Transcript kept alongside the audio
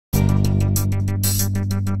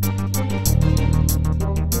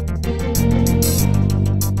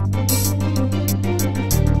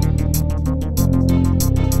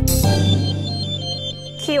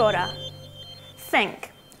order.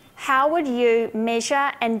 Think, how would you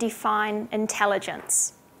measure and define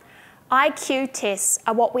intelligence? IQ tests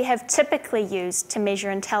are what we have typically used to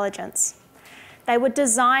measure intelligence. They were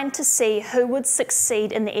designed to see who would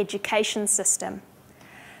succeed in the education system.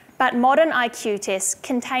 But modern IQ tests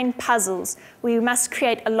contain puzzles where you must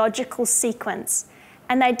create a logical sequence,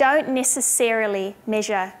 and they don't necessarily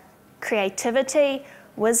measure creativity,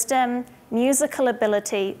 wisdom, musical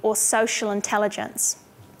ability, or social intelligence.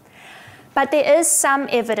 But there is some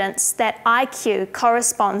evidence that IQ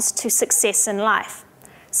corresponds to success in life.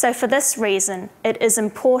 So for this reason, it is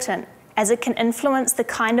important, as it can influence the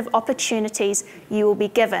kind of opportunities you will be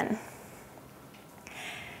given.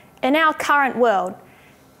 In our current world,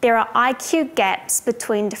 there are IQ gaps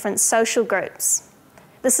between different social groups.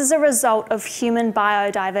 This is a result of human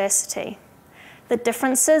biodiversity. The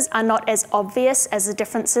differences are not as obvious as the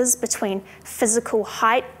differences between physical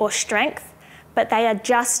height or strength, but they are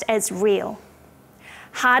just as real.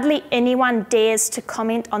 Hardly anyone dares to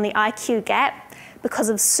comment on the IQ gap because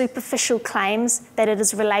of superficial claims that it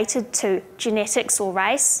is related to genetics or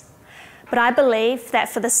race. But I believe that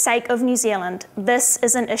for the sake of New Zealand, this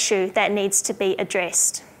is an issue that needs to be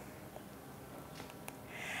addressed.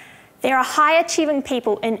 There are high-achieving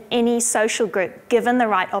people in any social group given the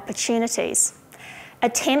right opportunities.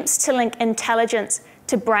 Attempts to link intelligence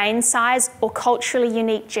to brain size or culturally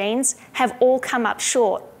unique genes have all come up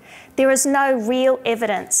short. There is no real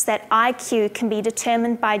evidence that IQ can be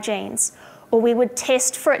determined by genes, or we would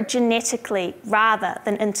test for it genetically rather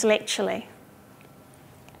than intellectually.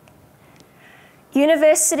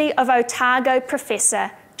 University of Otago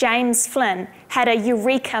professor James Flynn had a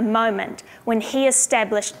eureka moment when he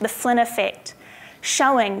established the Flynn effect,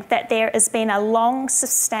 showing that there has been a long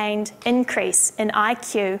sustained increase in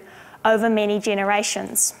IQ over many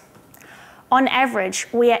generations. On average,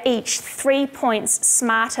 we are each 3 points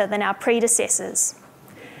smarter than our predecessors.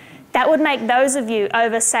 That would make those of you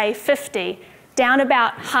over, say, 50 down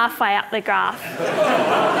about halfway up the graph.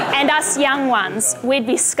 And us young ones, we'd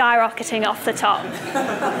be skyrocketing off the top.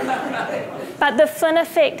 But the Flynn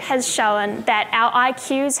effect has shown that our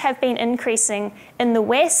IQs have been increasing in the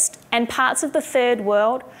West and parts of the Third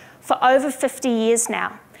World for over 50 years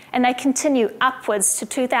now, and they continue upwards to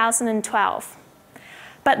 2012.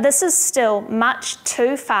 But this is still much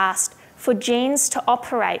too fast for genes to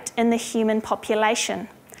operate in the human population.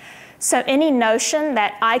 So any notion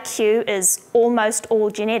that IQ is almost all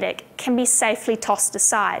genetic can be safely tossed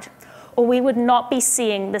aside, or we would not be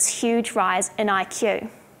seeing this huge rise in IQ.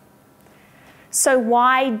 So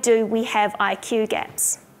why do we have IQ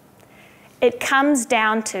gaps? It comes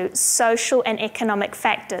down to social and economic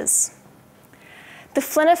factors. The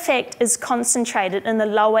Flynn effect is concentrated in the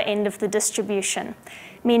lower end of the distribution,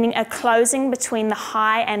 meaning a closing between the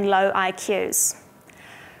high and low IQs.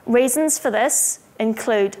 Reasons for this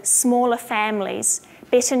include smaller families,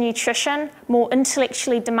 better nutrition, more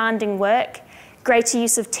intellectually demanding work, greater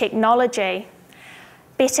use of technology,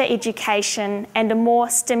 better education, and a more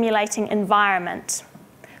stimulating environment.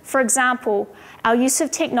 For example, our use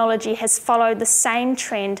of technology has followed the same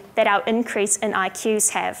trend that our increase in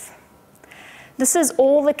IQs have. This is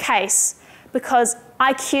all the case because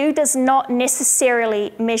IQ does not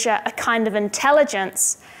necessarily measure a kind of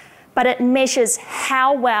intelligence, but it measures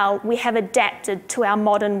how well we have adapted to our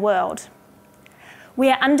modern world. We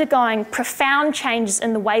are undergoing profound changes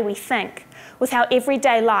in the way we think, with our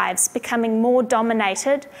everyday lives becoming more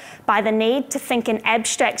dominated by the need to think in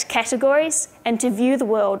abstract categories and to view the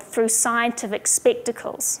world through scientific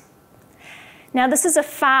spectacles. Now, this is a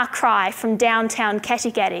far cry from downtown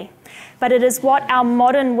Katigati, but it is what our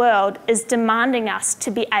modern world is demanding us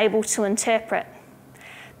to be able to interpret.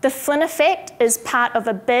 The Flynn effect is part of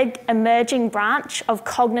a big emerging branch of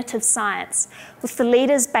cognitive science, with the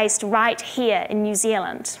leaders based right here in New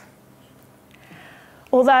Zealand.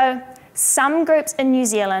 Although some groups in New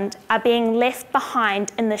Zealand are being left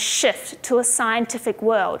behind in the shift to a scientific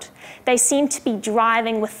world, they seem to be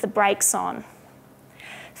driving with the brakes on.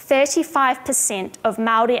 35% of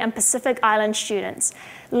Māori and Pacific Island students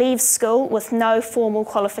leave school with no formal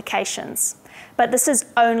qualifications, but this is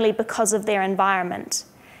only because of their environment,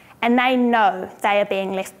 and they know they are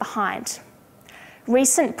being left behind.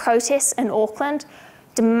 Recent protests in Auckland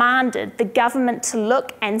demanded the government to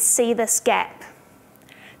look and see this gap.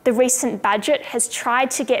 The recent budget has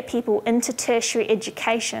tried to get people into tertiary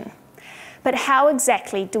education, but how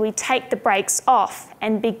exactly do we take the brakes off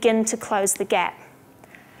and begin to close the gap?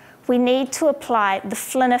 We need to apply the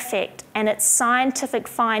Flynn effect and its scientific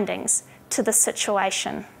findings to the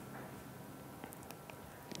situation.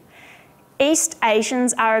 East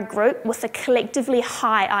Asians are a group with a collectively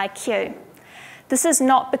high IQ. This is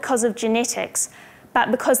not because of genetics,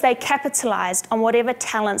 but because they capitalized on whatever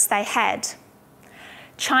talents they had.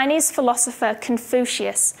 Chinese philosopher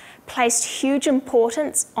Confucius placed huge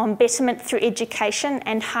importance on betterment through education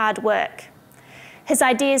and hard work. His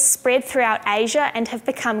ideas spread throughout Asia and have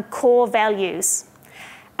become core values.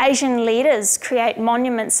 Asian leaders create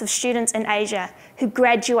monuments of students in Asia who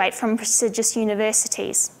graduate from prestigious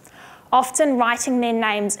universities, often writing their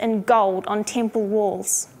names in gold on temple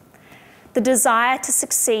walls. The desire to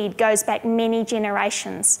succeed goes back many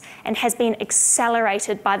generations and has been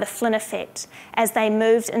accelerated by the Flynn effect as they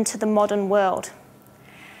moved into the modern world.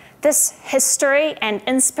 This history and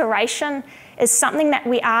inspiration is something that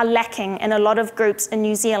we are lacking in a lot of groups in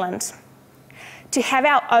New Zealand. To have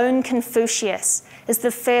our own Confucius is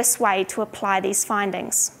the first way to apply these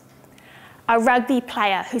findings. A rugby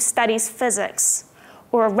player who studies physics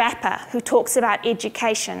or a rapper who talks about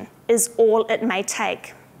education is all it may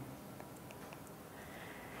take.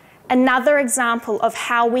 Another example of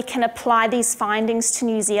how we can apply these findings to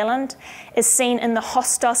New Zealand is seen in the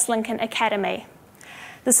Hostos Lincoln Academy.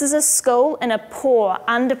 This is a school in a poor,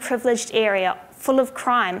 underprivileged area full of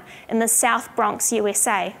crime in the South Bronx,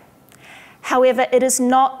 USA. However, it is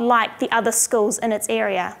not like the other schools in its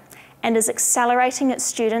area and is accelerating its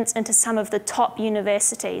students into some of the top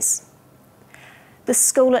universities. The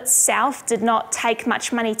school itself did not take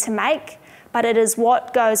much money to make, but it is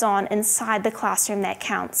what goes on inside the classroom that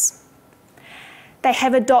counts. They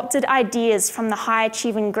have adopted ideas from the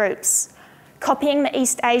high-achieving groups, copying the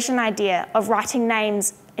East Asian idea of writing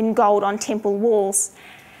names in gold on temple walls,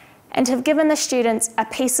 and have given the students a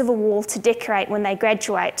piece of a wall to decorate when they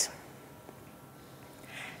graduate.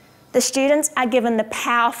 The students are given the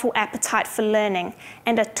powerful appetite for learning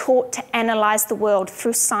and are taught to analyse the world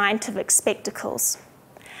through scientific spectacles.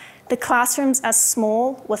 The classrooms are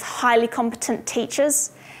small with highly competent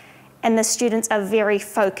teachers, and the students are very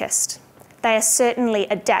focused. They are certainly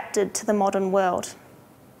adapted to the modern world.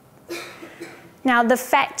 Now, the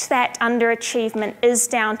fact that underachievement is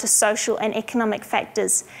down to social and economic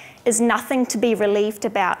factors is nothing to be relieved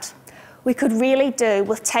about. We could really do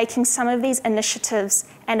with taking some of these initiatives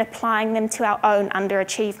and applying them to our own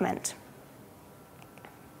underachievement.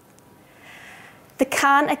 The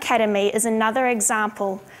Khan Academy is another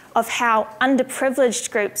example of how underprivileged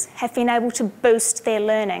groups have been able to boost their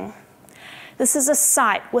learning. This is a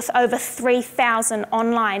site with over 3,000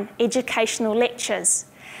 online educational lectures,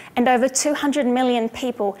 and over 200 million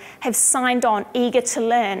people have signed on eager to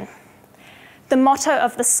learn. The motto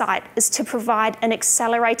of the site is to provide an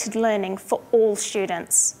accelerated learning for all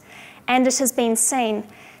students, and it has been seen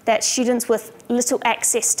that students with little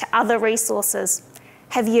access to other resources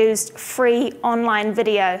have used free online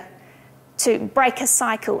video to break a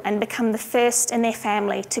cycle and become the first in their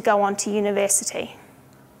family to go on to university.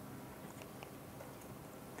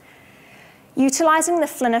 Utilising the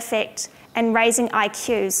Flynn effect and raising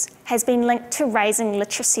IQs has been linked to raising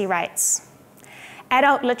literacy rates.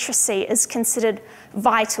 Adult literacy is considered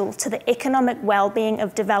vital to the economic well-being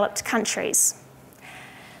of developed countries.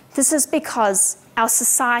 This is because our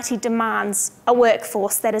society demands a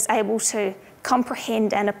workforce that is able to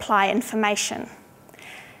comprehend and apply information.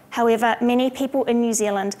 However, many people in New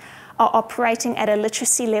Zealand are operating at a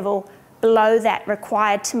literacy level below that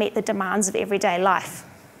required to meet the demands of everyday life.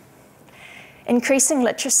 Increasing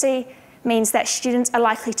literacy means that students are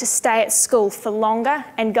likely to stay at school for longer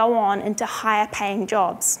and go on into higher paying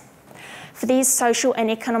jobs. For these social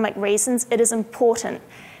and economic reasons, it is important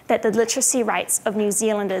that the literacy rates of New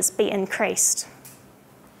Zealanders be increased.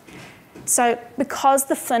 So because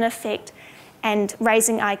the Flynn effect and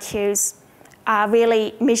raising IQs are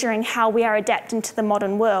really measuring how we are adapting to the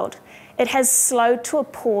modern world, it has slowed to a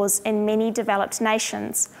pause in many developed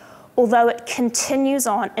nations, although it continues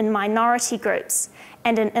on in minority groups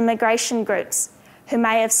and in immigration groups who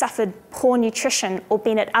may have suffered poor nutrition or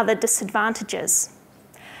been at other disadvantages.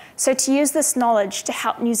 So to use this knowledge to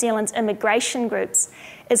help New Zealand's immigration groups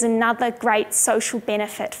is another great social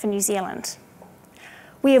benefit for New Zealand.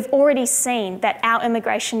 We have already seen that our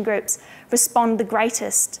immigration groups respond the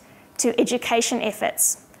greatest to education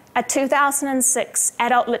efforts. A 2006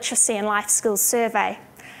 Adult Literacy and Life Skills survey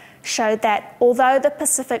showed that although the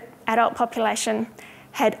Pacific adult population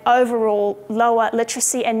had overall lower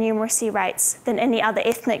literacy and numeracy rates than any other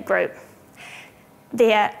ethnic group,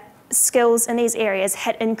 their skills in these areas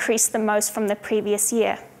had increased the most from the previous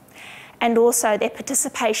year. And also their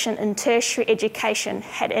participation in tertiary education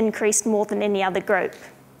had increased more than any other group.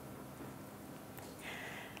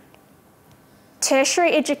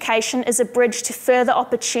 Tertiary education is a bridge to further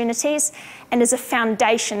opportunities and is a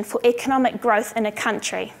foundation for economic growth in a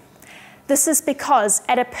country. This is because,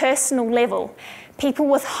 at a personal level, People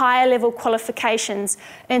with higher level qualifications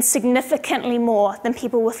earn significantly more than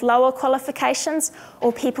people with lower qualifications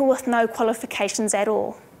or people with no qualifications at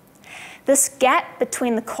all. This gap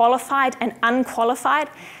between the qualified and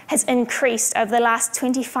unqualified has increased over the last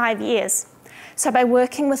 25 years. So by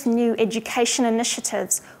working with new education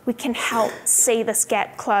initiatives, we can help see this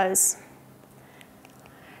gap close.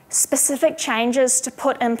 Specific changes to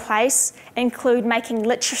put in place include making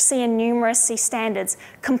literacy and numeracy standards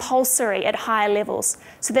compulsory at higher levels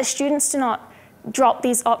so that students do not drop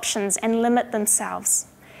these options and limit themselves.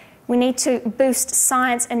 We need to boost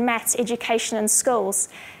science and maths education in schools,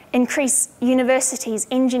 increase universities'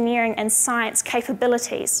 engineering and science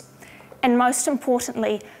capabilities, and most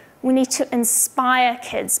importantly, we need to inspire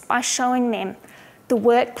kids by showing them the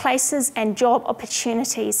workplaces and job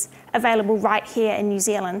opportunities available right here in New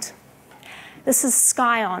Zealand. This is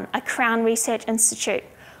SkyOn, a Crown Research Institute,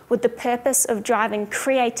 with the purpose of driving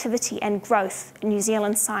creativity and growth in New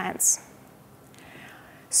Zealand science.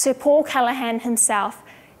 Sir Paul Callaghan himself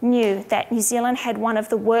knew that New Zealand had one of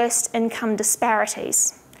the worst income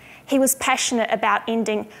disparities. He was passionate about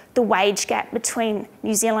ending the wage gap between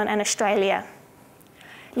New Zealand and Australia,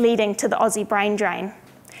 leading to the Aussie brain drain.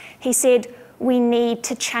 He said, "We need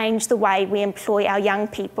to change the way we employ our young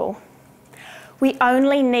people. We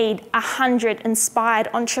only need 100 inspired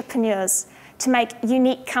entrepreneurs to make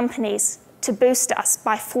unique companies to boost us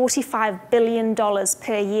by $45 billion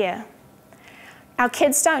per year." Our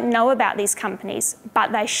kids don't know about these companies,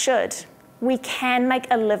 but they should. We can make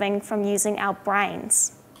a living from using our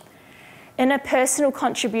brains. In a personal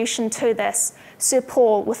contribution to this, Sir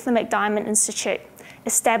Paul, with the McDiamond Institute,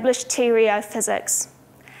 established Te Physics,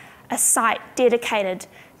 a site dedicated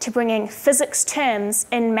to bringing physics terms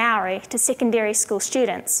in Maori to secondary school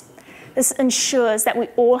students. This ensures that we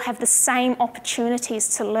all have the same opportunities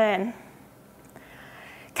to learn.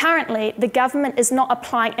 Currently, the government is not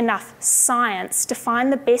applying enough science to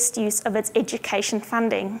find the best use of its education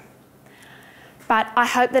funding. But I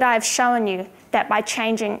hope that I have shown you that by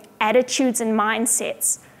changing attitudes and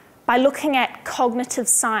mindsets, by looking at cognitive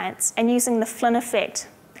science and using the Flynn effect,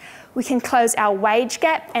 we can close our wage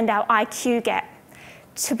gap and our IQ gap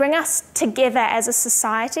to bring us together as a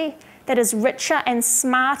society that is richer and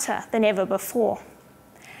smarter than ever before.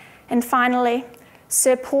 And finally,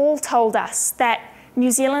 Sir Paul told us that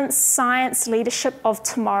New Zealand's science leadership of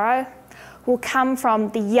tomorrow will come from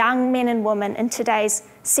the young men and women in today's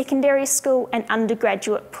secondary school and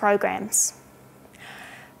undergraduate programs.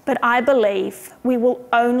 But I believe we will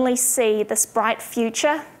only see this bright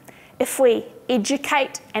future if we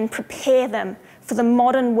educate and prepare them for the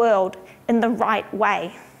modern world in the right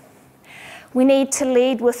way. We need to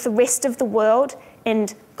lead with the rest of the world in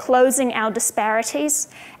closing our disparities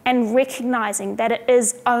and recognising that it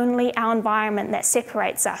is only our environment that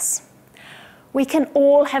separates us. We can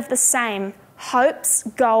all have the same hopes,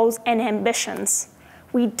 goals and ambitions.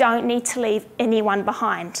 We don't need to leave anyone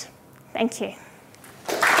behind. Thank you.